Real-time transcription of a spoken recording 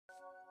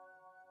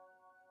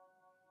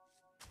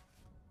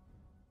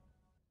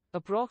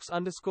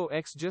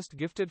Approx_X just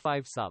gifted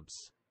 5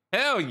 subs.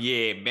 Hell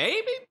yeah,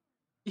 baby.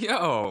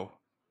 Yo.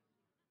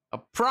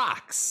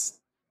 Approx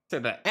to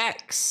the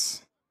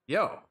X.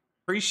 Yo.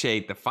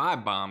 Appreciate the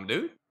 5 bomb,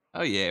 dude.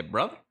 Oh yeah,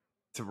 brother.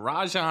 To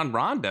Rajon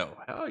Rondo.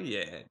 Hell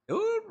yeah.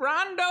 Dude,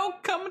 Rondo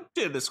coming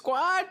to the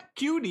squad.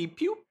 Cutie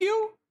pew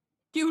pew.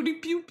 Cutie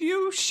pew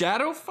pew.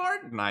 Shadow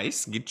fart.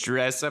 Nice. Get your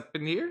ass up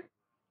in here.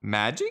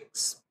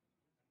 Magics.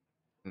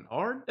 And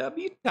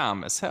R.W.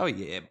 Thomas. Hell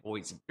yeah,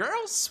 boys and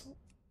girls.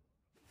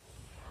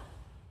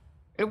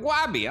 Hey,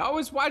 Wabi, I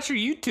always watch your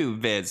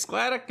YouTube vids.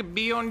 Glad I could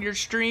be on your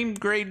stream.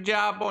 Great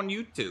job on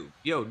YouTube.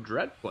 Yo,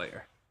 Dread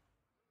Player.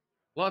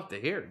 Love to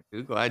hear it,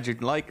 dude. Glad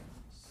you'd like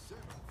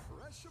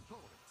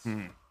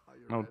it.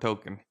 No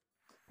token.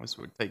 Guess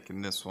we're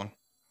taking this one.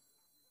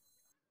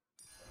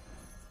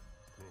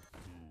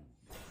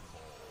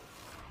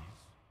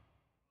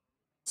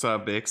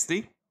 Sub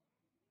XD.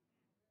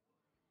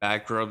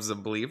 Back rubs a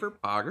believer.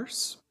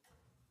 Poggers.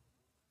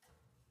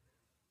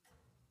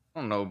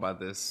 I don't know about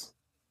this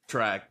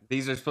track.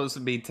 These are supposed to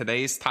be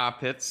today's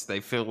top hits.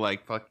 They feel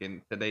like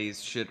fucking today's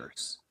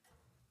shitters.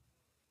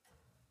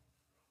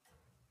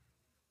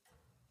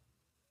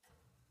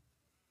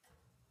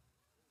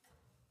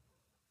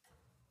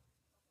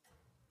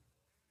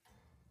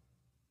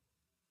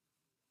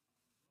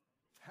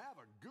 Have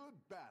a good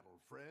battle,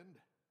 friend.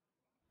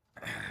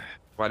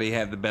 Why do you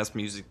have the best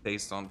music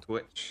taste on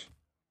Twitch?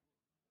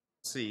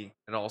 See,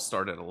 it all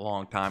started a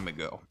long time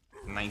ago,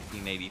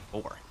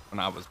 1984, when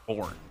I was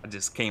born. I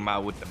just came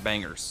out with the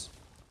bangers.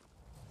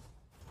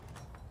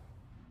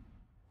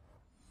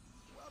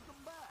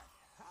 Welcome back.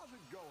 How's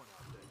it going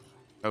out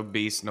there? No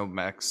beast, no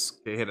mechs.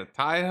 Okay, hit a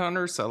tie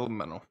hunter,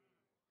 supplemental.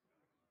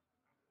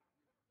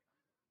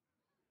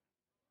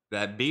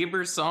 That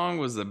Bieber song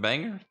was a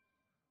banger.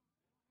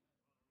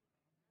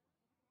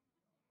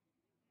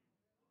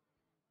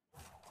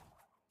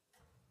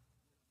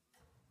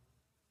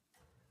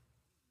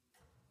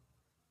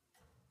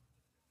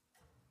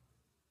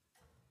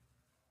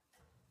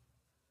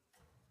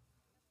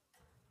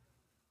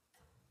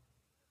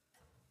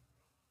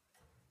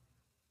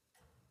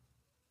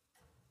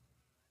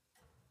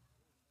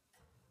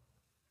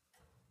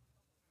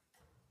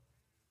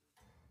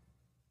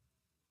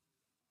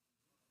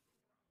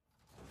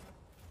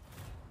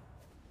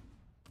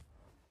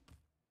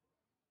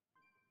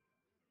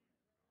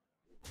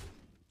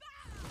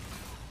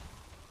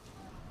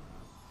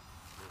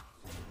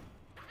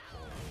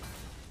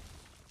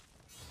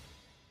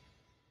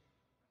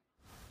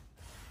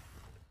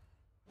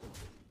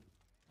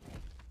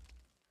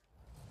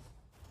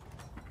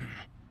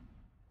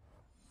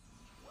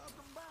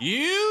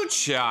 You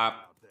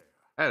chop.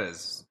 That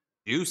is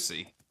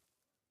juicy.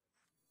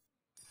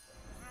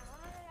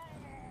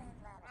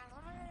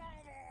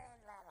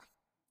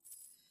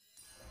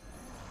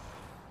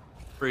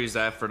 Freeze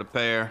that for the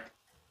pair.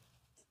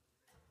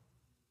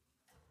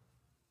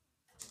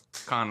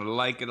 Kind of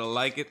like it. I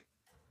like it.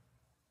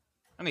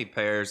 Any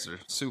pairs are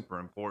super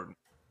important.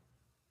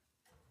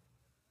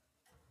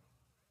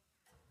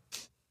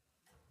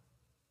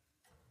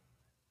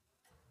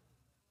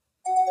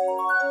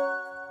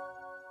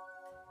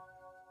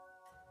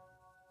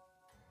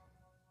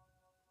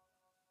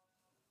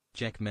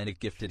 Jack Manic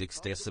gifted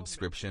Xter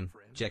subscription.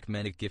 Jack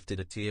Manic gifted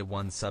a tier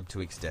 1 sub to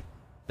Xter.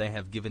 They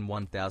have given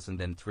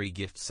 1003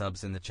 gift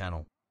subs in the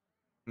channel.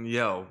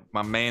 Yo,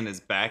 my man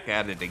is back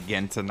at it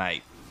again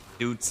tonight.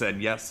 Dude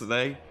said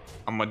yesterday,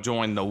 I'm gonna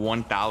join the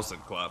 1000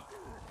 club.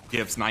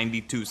 Gives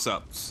 92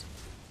 subs.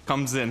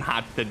 Comes in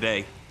hot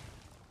today.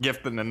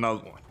 Gifting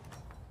another one.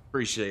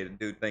 Appreciate it,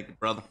 dude. Thank you,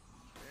 brother.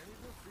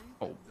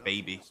 Oh,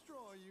 baby.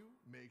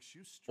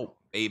 Oh,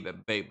 baby,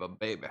 baby,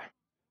 baby.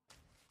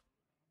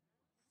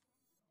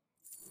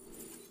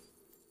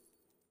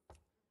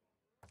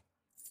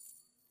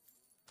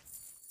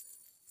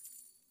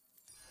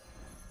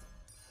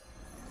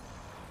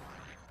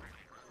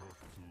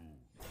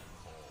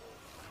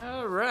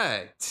 All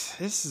right,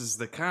 this is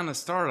the kind of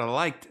start I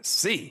like to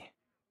see.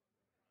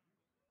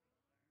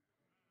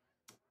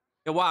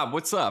 Yo, Wob,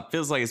 what's up?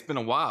 Feels like it's been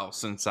a while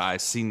since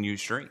I've seen you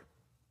stream.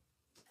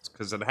 It's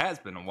because it has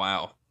been a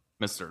while,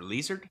 Mr.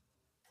 Lizard.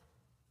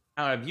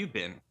 How have you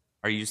been?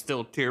 Are you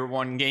still tier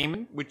 1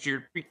 gaming with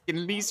your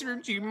freaking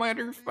lizards, you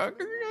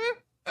motherfucker?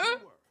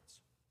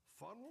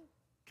 Funnel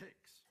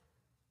cakes.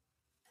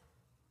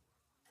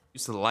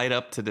 Used to light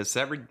up to this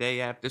every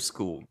day after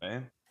school,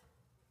 man.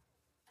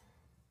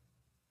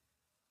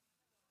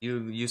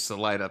 You used to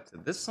light up to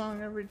this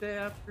song every day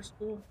after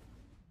school?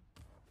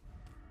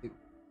 Dude,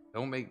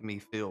 don't make me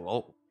feel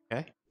old,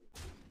 okay?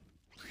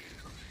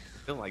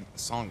 I feel like the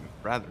song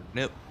is rather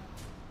new.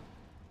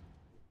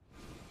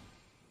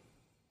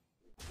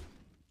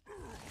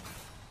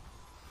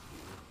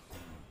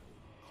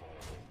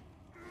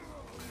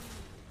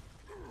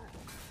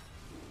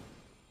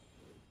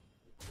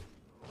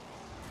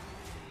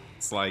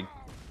 It's like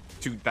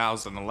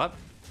 2011.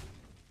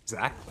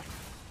 Exactly.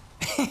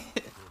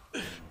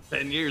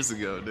 10 years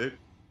ago, dude.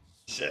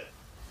 Shit.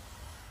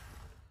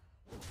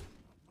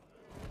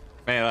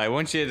 Man, like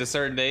once you hit a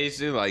certain age,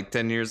 dude, like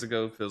 10 years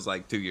ago feels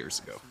like 2 years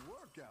ago.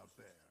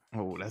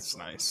 that's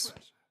nice.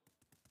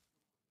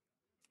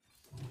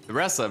 The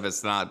rest of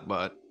it's not,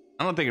 but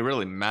I don't think it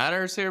really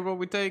matters here what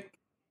we take.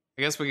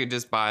 I guess we could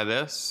just buy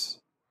this.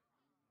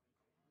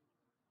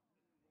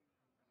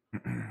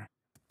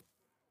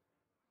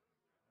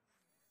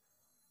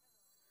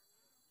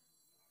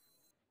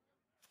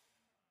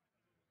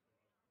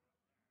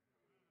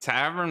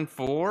 Tavern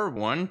 4,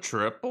 1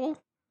 triple?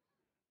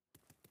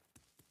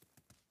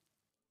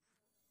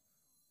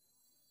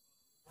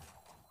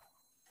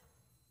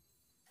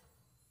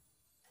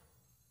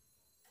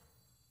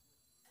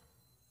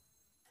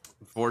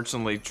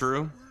 Unfortunately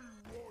true.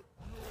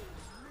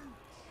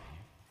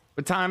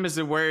 What time is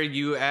it where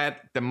you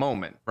at the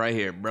moment? Right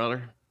here,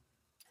 brother.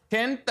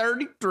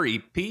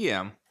 10:33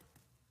 p.m.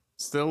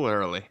 Still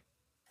early.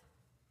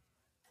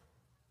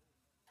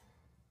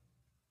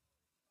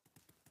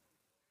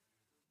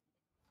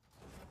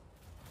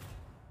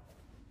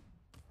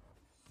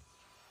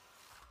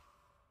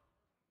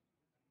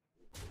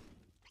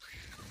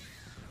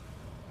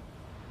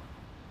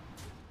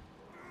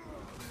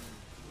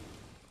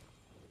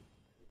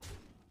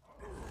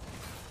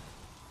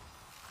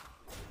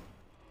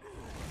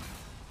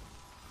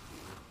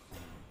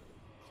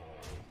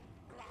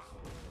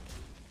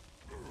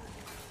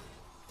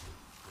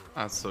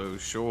 Not so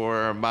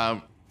sure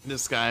about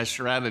this guy's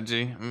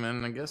strategy. I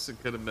mean, I guess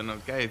it could have been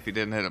okay if he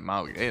didn't hit a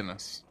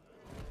Mal'Ganis.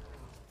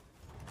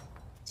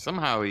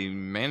 Somehow he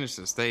managed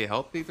to stay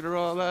healthy through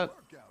all that.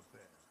 Work out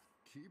there.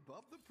 Keep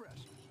up the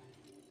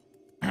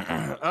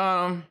pressure.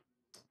 I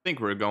think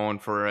we're going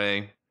for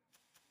a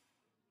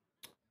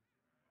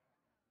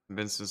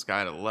convince this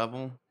guy to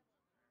level.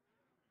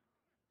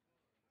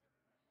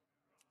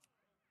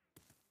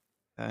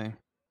 Okay.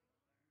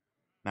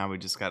 Now we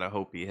just gotta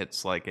hope he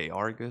hits like a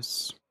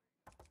Argus.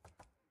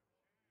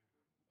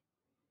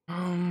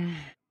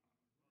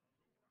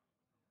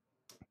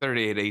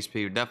 38 HP,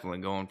 we're definitely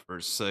going for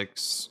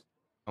 6.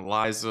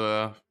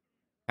 Eliza,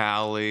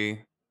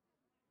 Callie.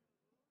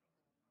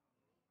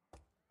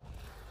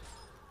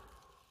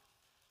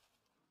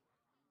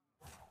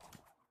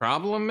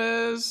 Problem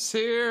is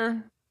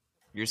here,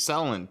 you're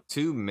selling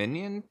 2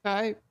 minion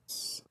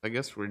types. I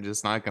guess we're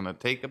just not gonna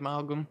take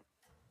Amalgam.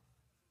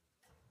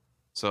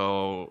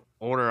 So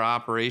order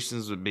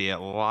operations would be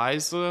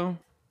Eliza.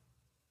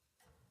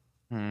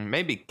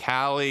 Maybe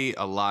Callie,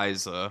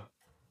 Eliza.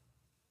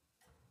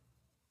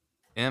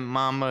 Imp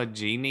Mama,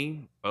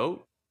 Genie,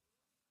 Boat.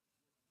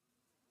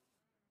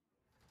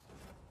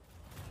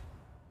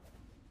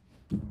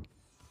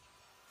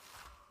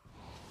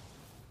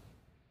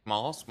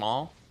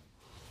 Small.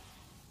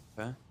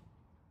 Okay.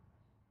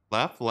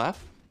 Left.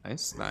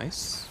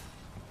 Nice.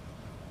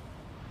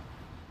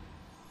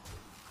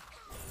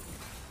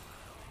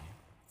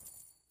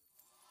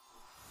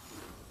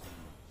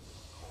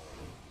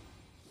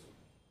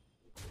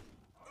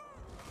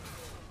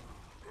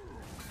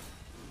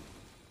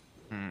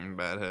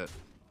 Bad hit.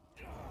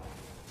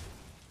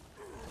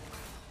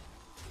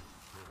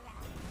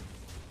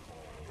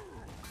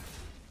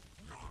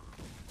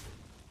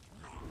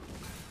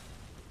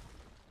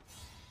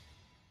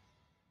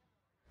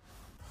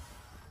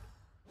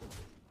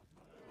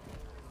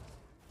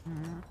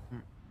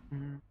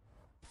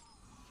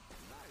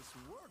 Nice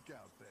work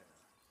out there.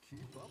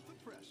 Keep up the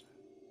pressure.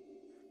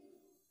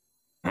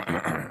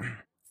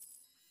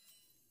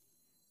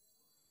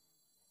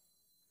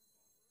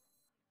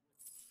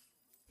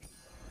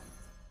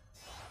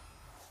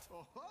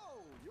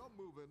 Oh, you're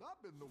moving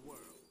up in the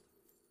world.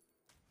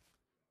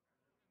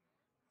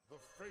 The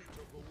fate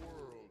of the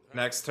world.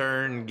 Next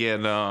turn,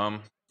 get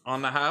on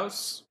the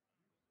house.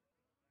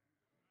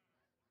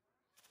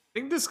 I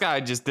think this guy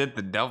just did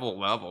the devil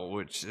level,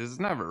 which is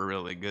never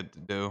really good to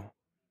do.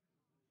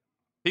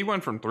 He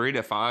went from 3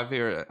 to 5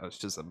 here. That's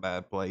just a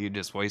bad play. You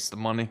just waste the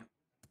money.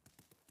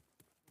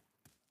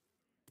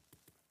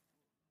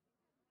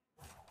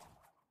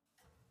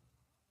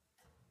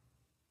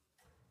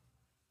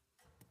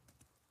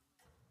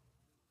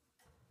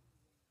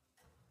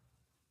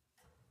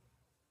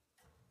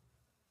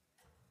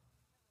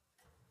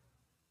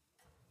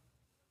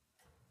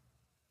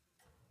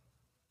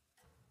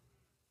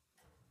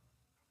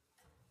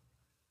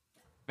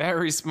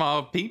 Very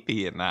small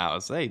PP in the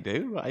house. Hey,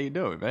 dude, how you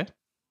doing, man?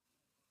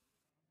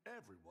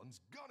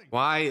 Everyone's gunning.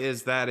 Why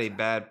is that a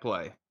bad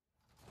play?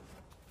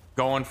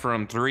 Going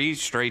from 3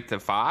 straight to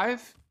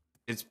 5?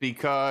 It's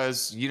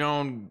because you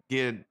don't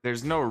get,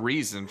 there's no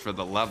reason for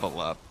the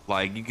level up.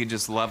 Like, you could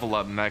just level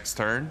up next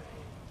turn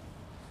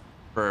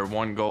for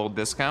 1 gold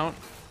discount.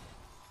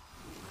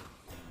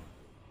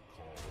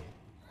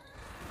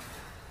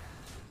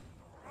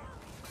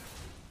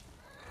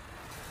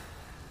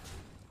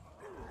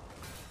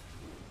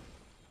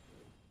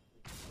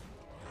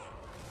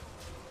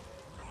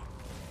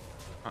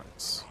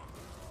 Nice.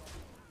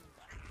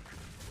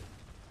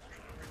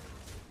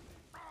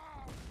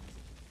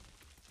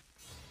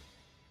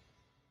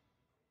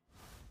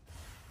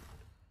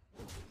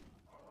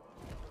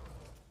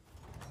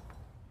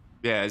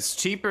 Yeah, it's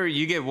cheaper.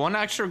 You get 1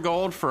 extra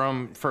gold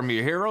from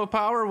your hero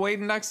power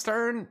waiting next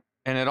turn,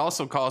 and it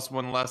also costs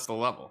 1 less to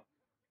level.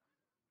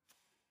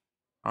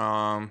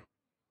 Um,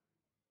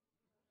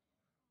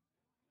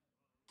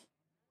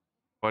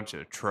 bunch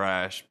of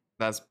trash.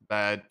 That's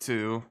bad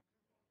too.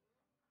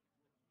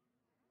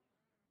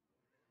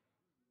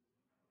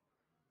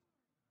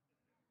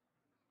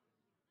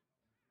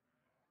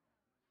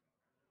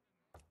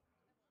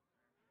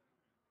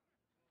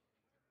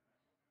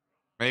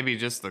 Maybe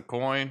just the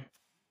coin.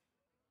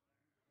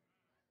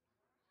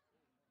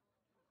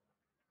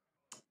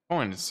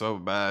 Coin is so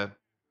bad.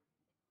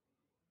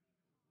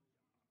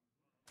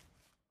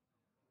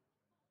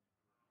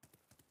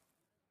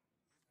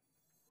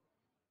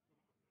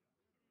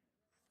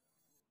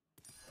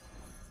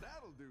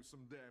 That'll do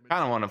some damage.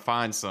 Kind of want to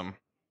find some.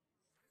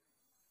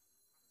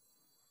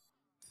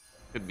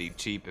 Could be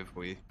cheap if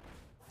we.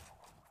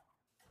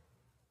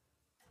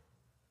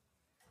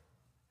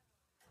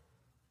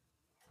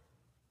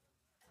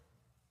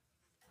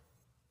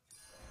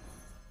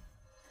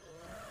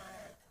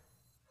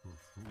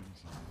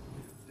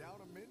 Down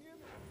a minion,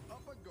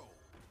 up a goal.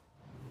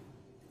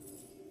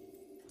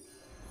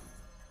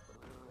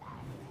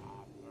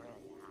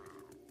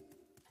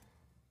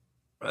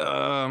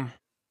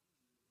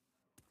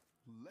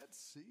 Let's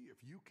see if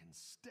you can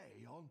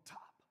stay on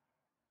top.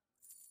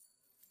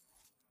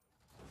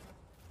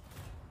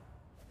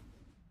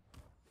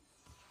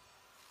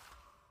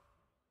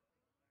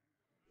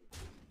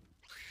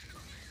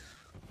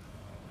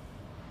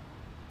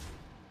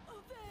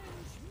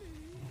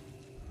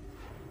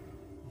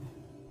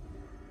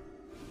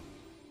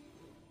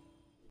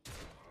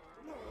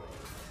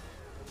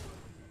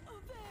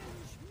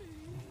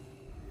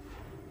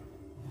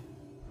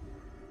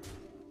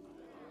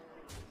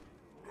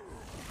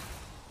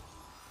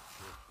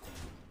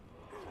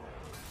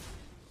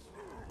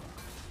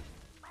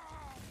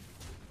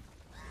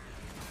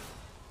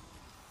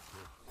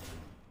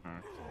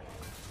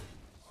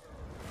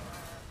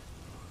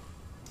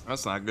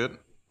 That's not good.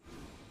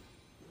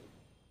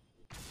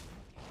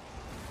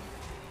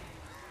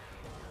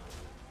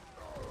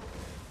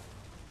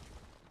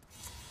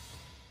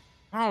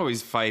 I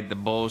always fight the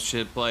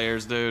bullshit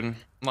players, dude.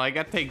 Like,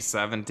 I take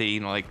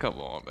 17. Like, come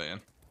on, man.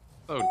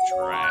 So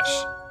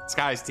trash. This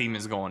guy's team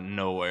is going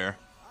nowhere.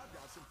 I've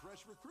got some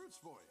fresh recruits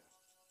for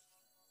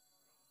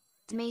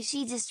you.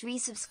 Macy just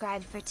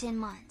resubscribed for 10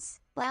 months.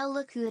 Wow,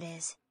 look who it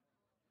is.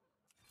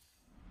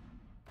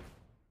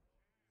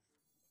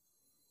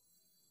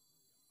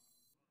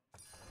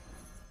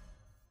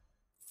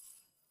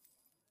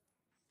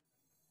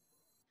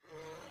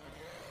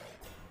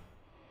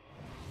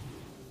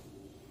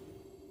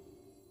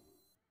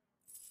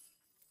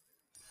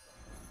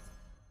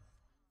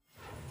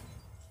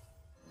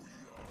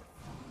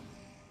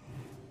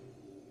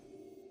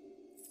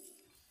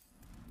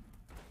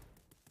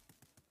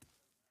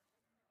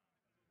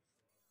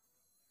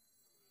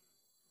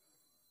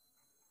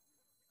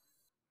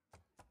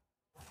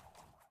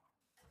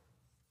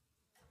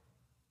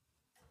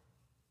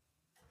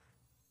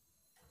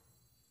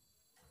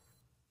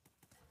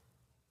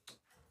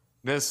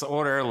 This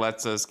order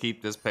lets us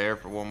keep this pair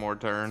for one more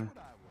turn.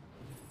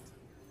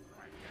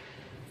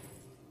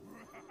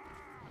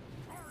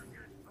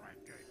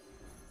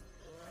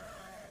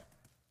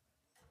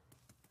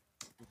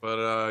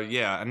 But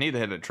yeah, I need to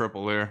hit a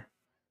triple here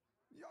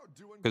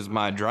because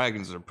my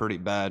dragons are pretty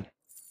bad.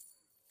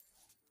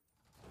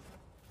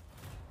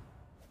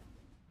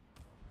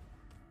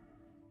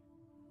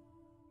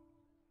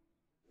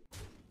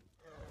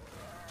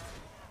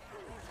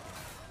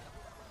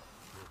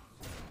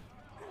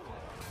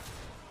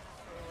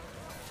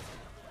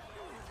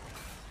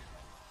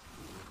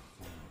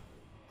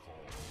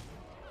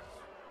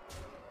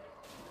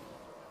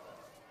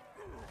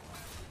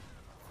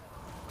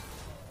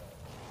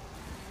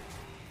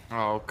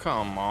 Oh,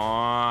 come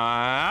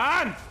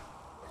on.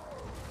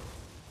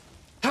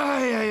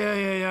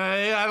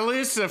 At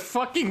least a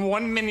fucking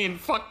 1 minion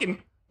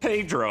fucking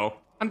Pedro.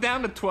 I'm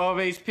down to 12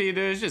 HP,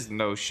 there's just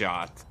no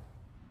shot.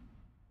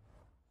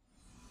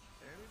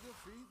 Any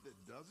defeat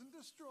that doesn't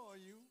destroy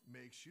you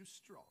makes you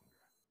stronger.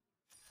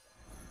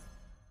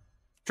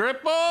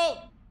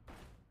 Triple!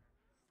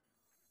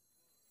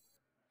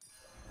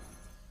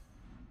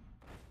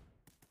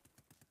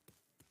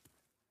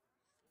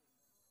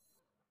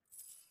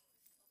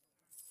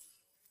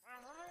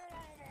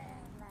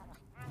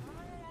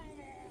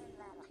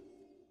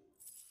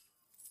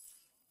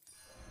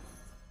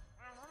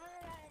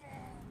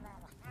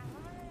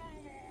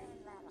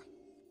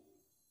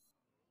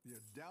 You're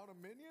down a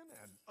minion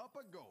and up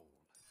a gold.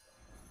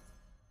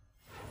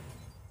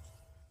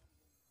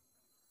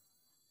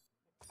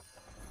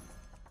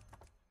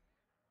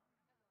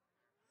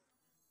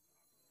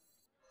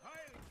 I'll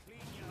clean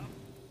you up.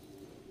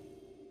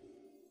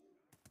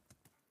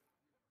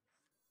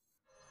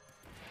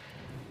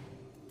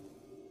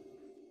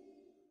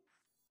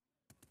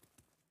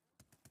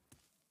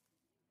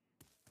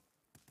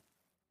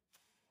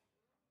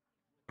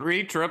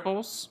 Three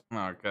triples?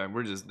 Okay,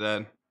 we're just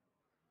dead.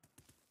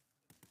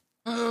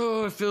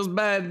 Oh, it feels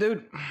bad,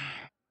 dude.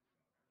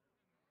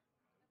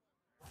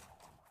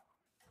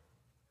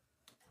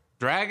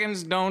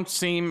 Dragons don't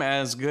seem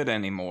as good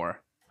anymore.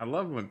 I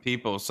love when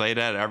people say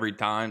that every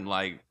time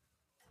like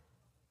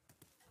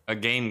a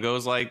game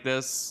goes like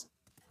this.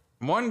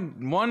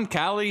 One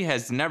Kali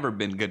has never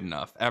been good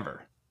enough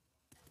ever.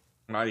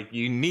 Like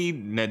you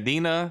need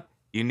Nadina,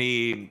 you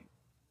need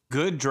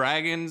good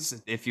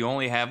dragons if you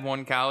only have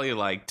one Kali,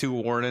 like 2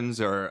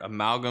 wardens or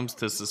amalgams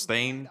to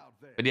sustain.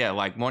 But yeah,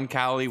 like 1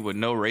 Kali with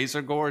no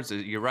razor gores,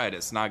 you're right,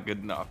 it's not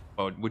good enough.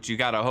 But what you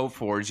gotta hope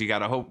for is you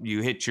gotta hope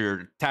you hit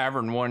your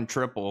Tavern 1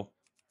 triple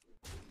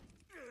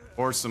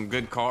or some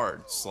good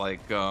cards like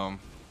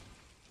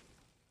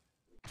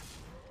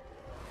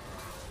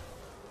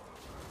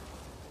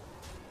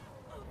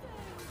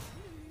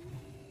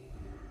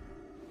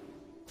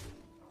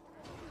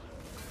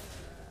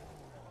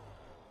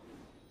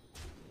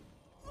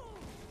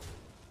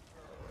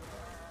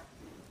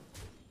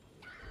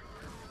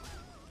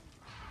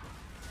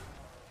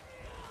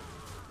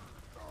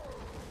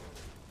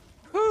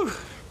whew.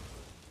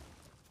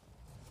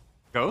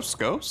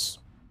 Ghost.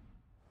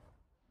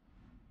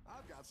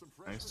 I've got some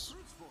fresh Nice.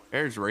 recruits for you.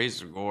 There's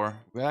Razor Gore.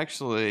 We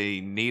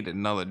actually need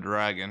another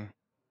dragon.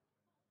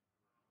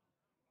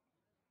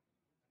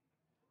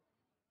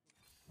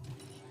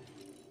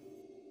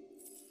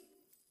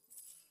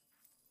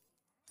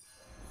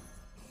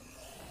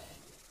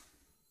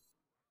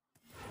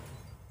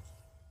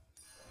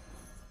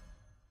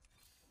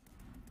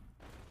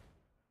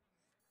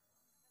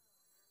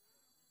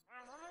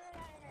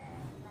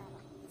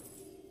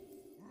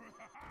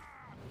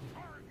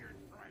 Target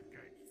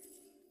brackets.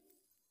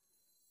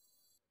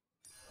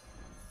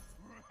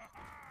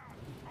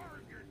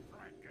 Target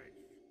brackets.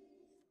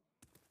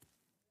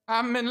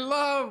 I'm in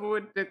love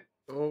with the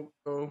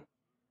Coco.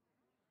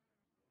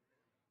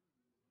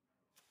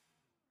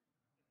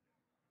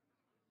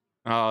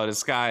 Oh,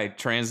 this guy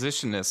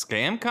transitioned to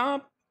scam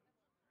comp?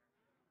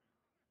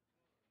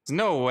 There's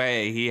no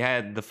way he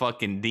had the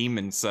fucking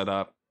demon set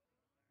up.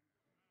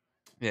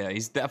 Yeah,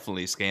 he's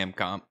definitely scam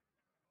comp.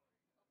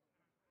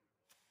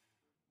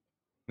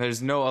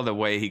 There's no other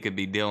way he could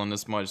be dealing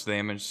this much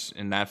damage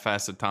in that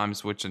fast a time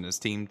switching his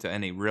team to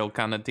any real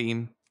kind of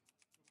team.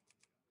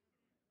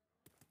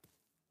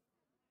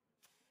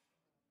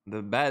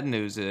 The bad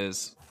news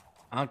is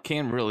I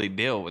can't really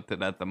deal with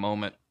it at the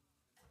moment.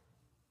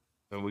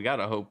 So we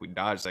gotta hope we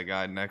dodge that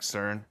guy next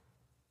turn.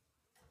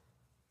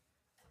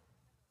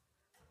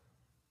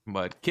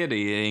 But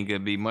Kitty ain't gonna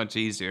be much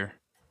easier.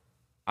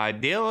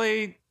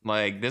 Ideally,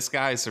 like this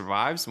guy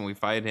survives and we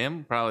fight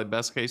him. Probably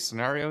best case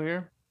scenario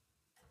here.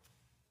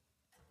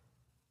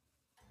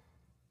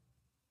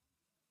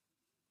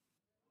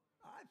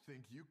 I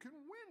think you can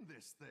win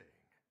this thing.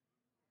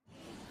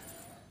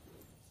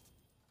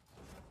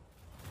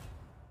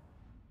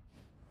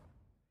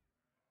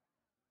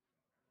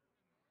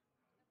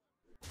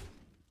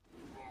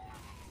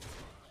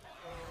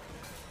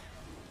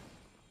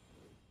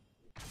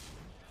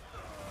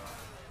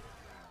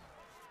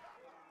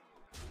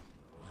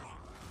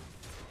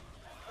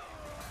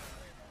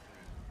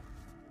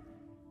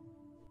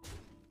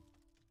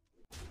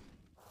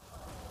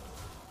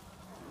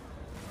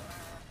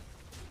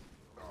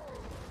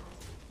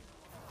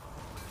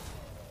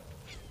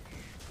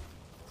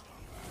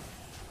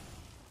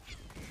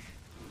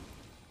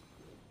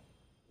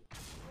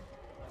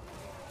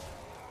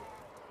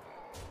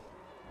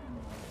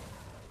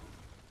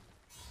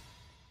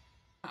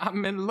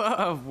 I'm in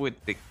love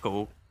with the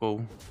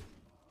Coco.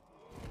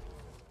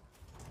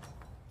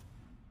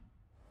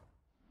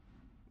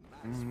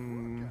 Nice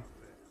work out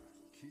there.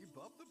 Keep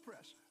up the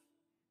pressure.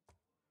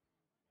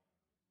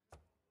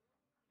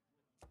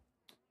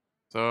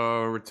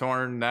 So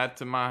return that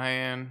to my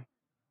hand.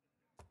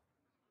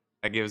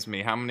 That gives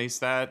me how many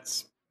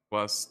stats?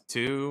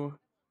 +2,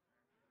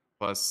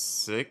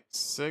 +6,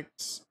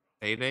 6,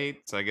 8,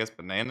 8. So I guess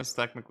banana's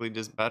technically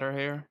just better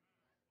here.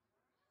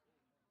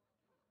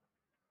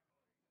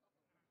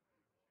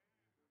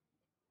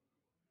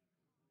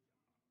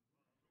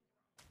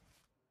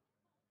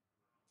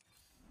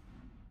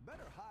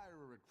 Better hire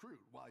a recruit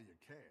while you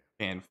can.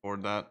 Can't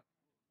afford that.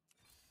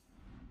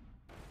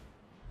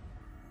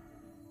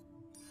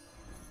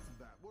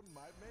 That one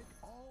might make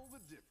all the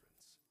difference.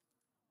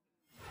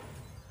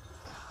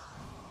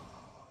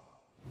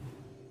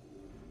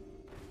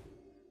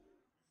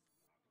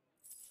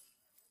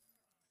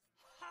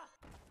 Ha!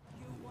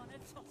 You want a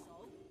tussle?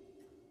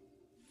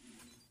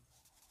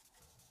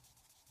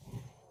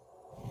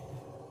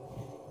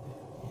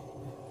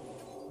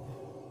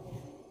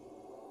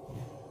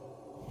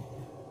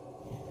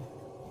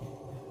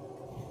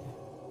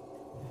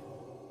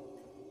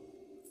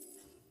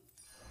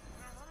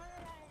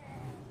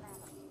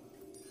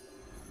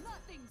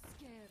 Nothing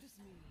scares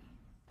me.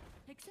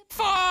 Except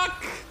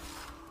Fuck!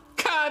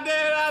 God damn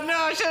it, I know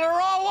I should have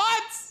rolled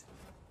once!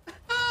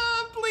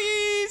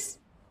 Please!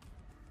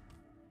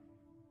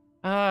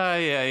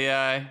 Ay, ay,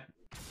 ay.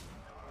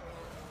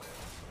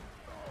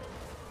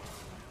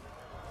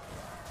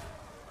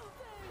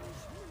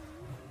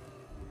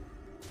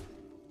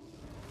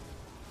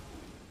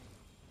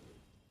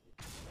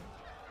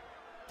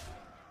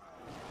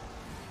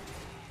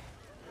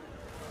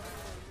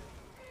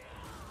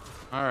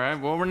 All right,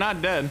 well, we're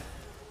not dead.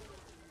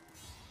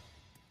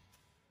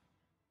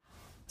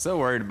 So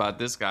worried about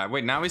this guy.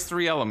 Wait, now he's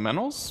 3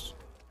 elementals?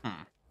 Oh,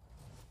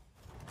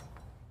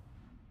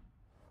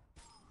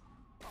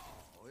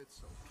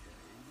 it's okay.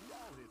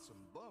 I'll hit some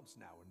bumps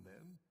now and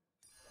then.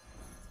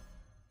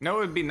 No,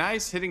 it'd be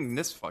nice hitting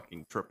this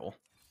fucking triple.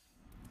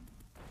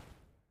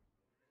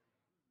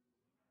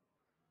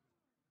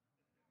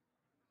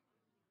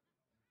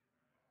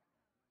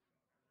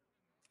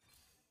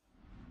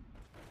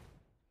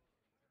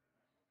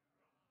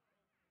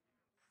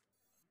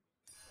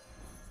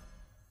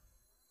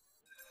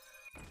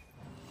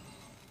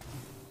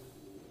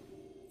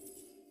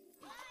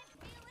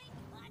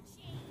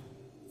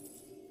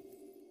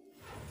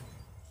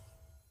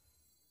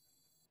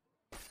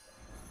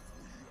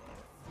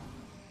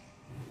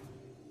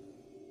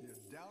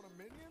 You're down a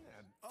minion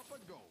and up a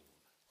gold.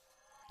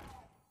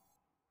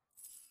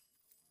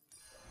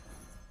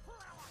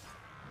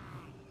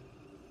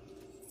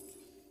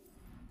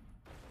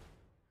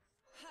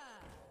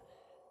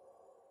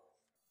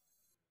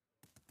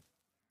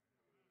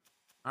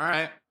 All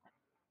right.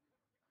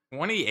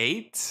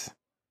 28?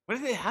 What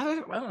did they, I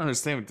don't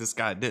understand what this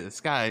guy did. This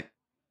guy,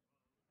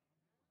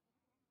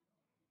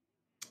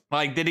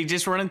 like, did he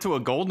just run into a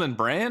golden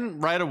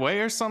brand right away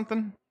or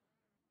something?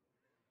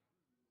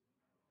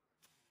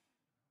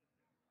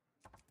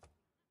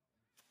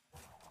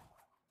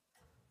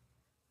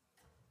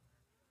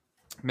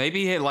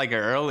 Maybe he hit like an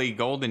early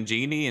golden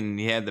genie and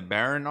he had the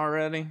Baron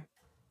already.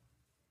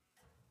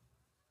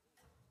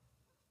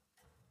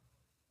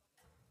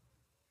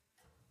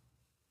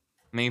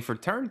 I mean, for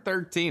turn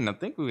 13, I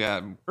think we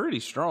got pretty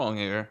strong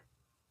here.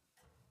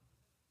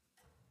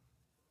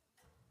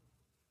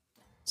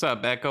 What's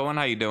up, Echoing?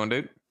 How you doing,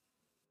 dude?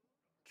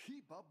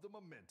 Keep up the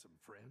momentum,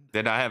 friend.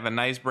 Did I have a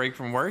nice break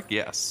from work?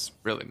 Yes,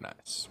 really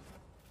nice.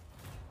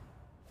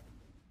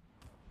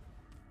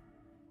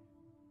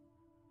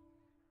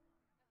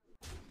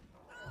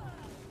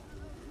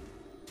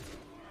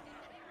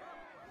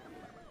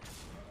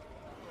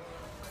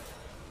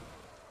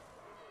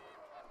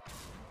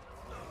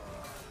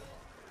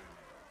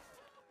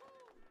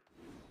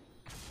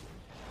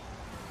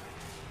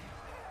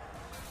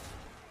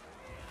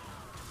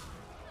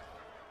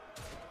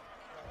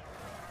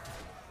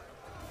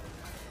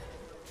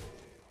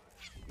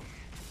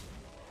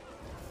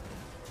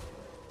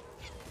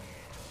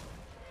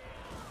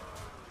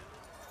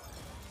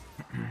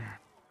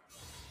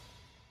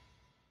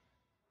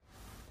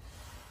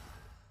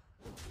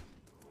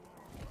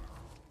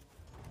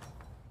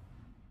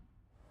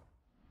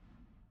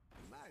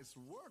 Nice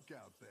work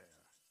out there.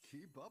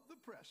 Keep up the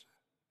pressure.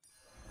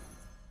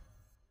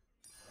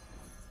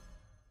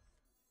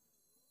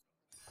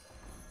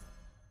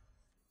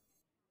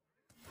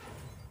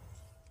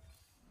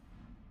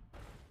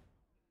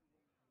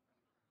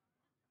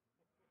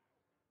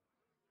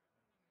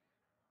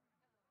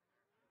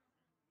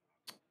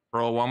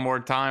 Roll one more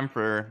time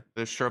for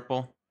this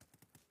triple.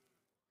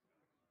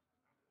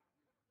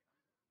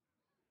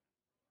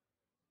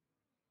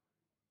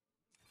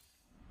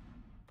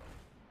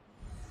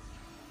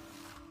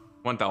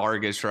 Want the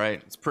Argus, right?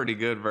 It's pretty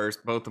good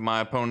versus both of my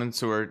opponents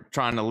who are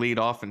trying to lead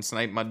off and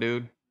snipe my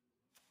dude.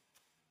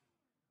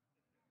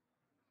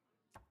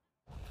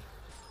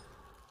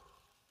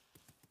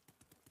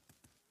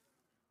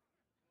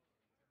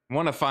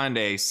 Want to find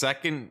a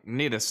second,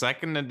 need a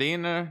second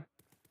Nadina.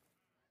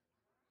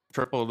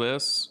 Triple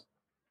this.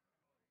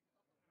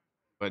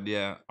 But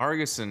yeah,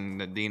 Argus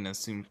and Nadina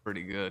seems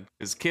pretty good.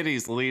 Because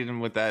Kitty's leading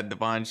with that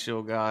Divine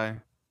Shield guy.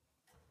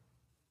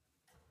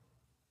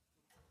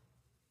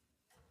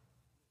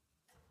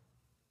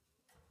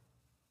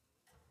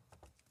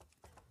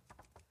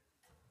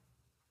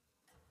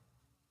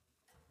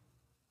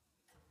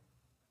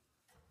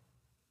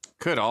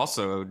 Could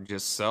also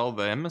just sell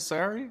the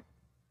Emissary.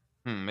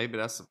 Maybe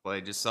that's the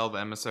play. Just sell the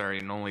Emissary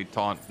and only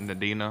taunt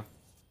Nadina.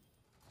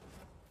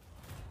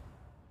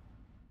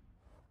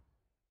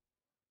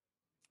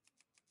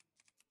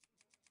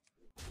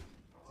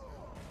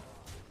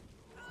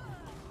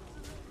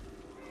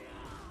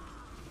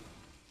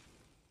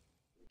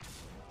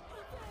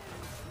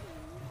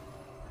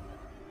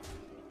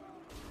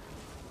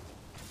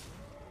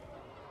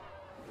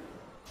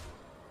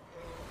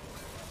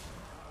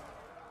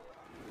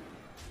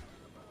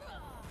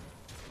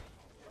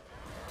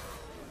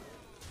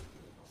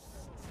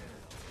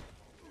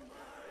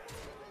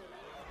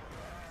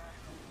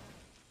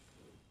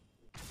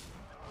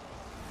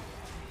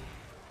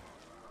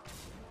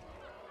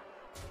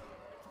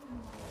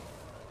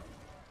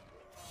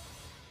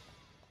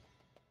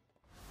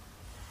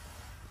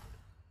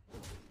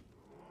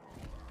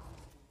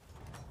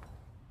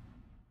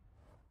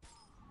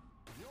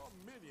 Your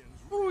minions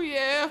Oh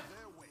yeah.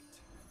 their weight.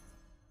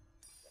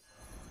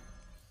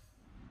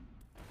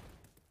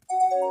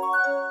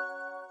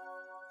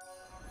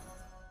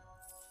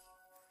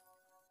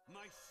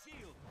 My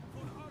shield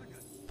for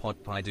Argus.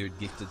 Potpie Dude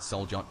gifted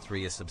Soljot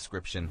 3 a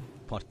subscription.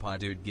 Potpie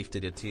Dude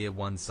gifted a tier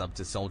 1 sub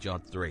to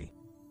Soljot 3.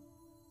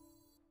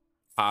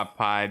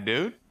 Popeye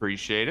dude,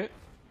 appreciate it.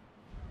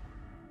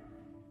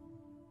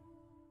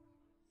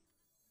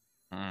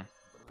 Man,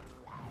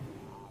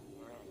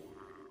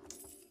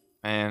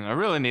 I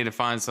really need to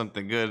find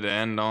something good to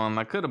end on.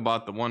 I could have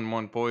bought the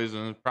 1/1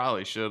 poison.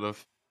 Probably should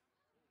have.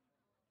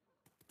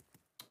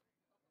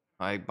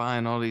 Like,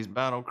 buying all these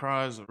battle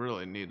cries, I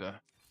really need to.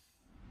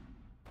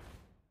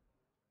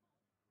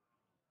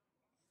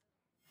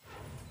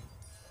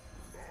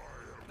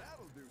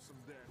 That'll do some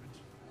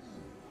damage.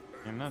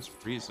 And that's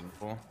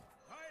reasonable.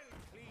 I'll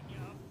clean you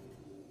up.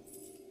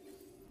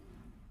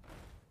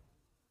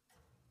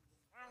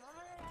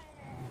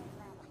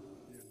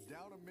 You're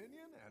down a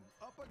minion and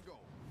up a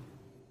goal.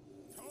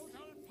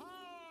 Total power.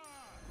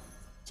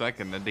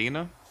 Second,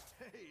 Nadina.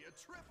 Hey, a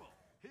triple.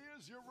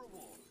 Here's your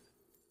reward.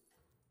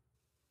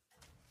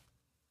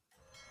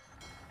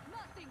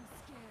 Nothing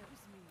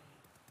scares me.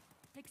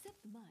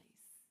 Except the mice.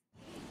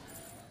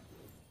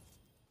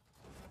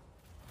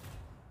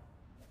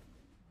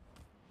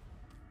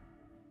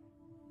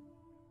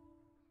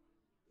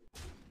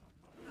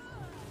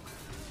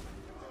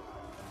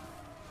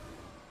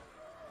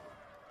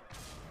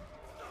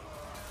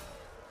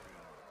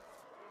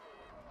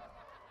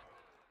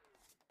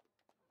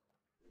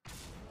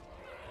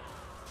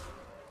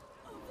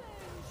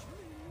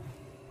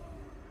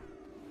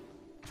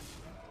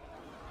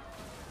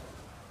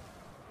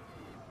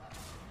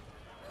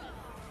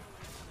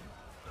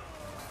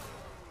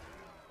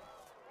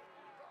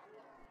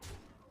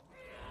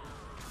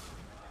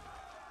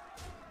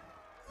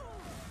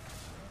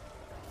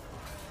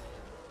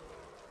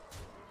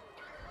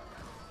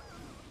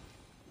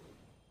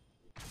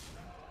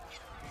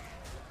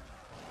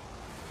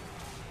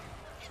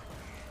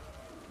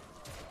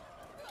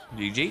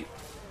 GG.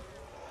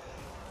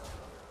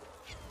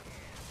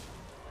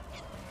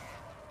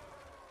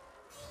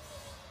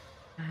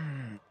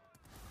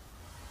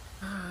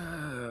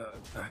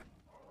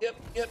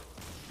 Yep.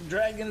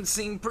 Dragons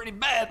seem pretty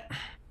bad.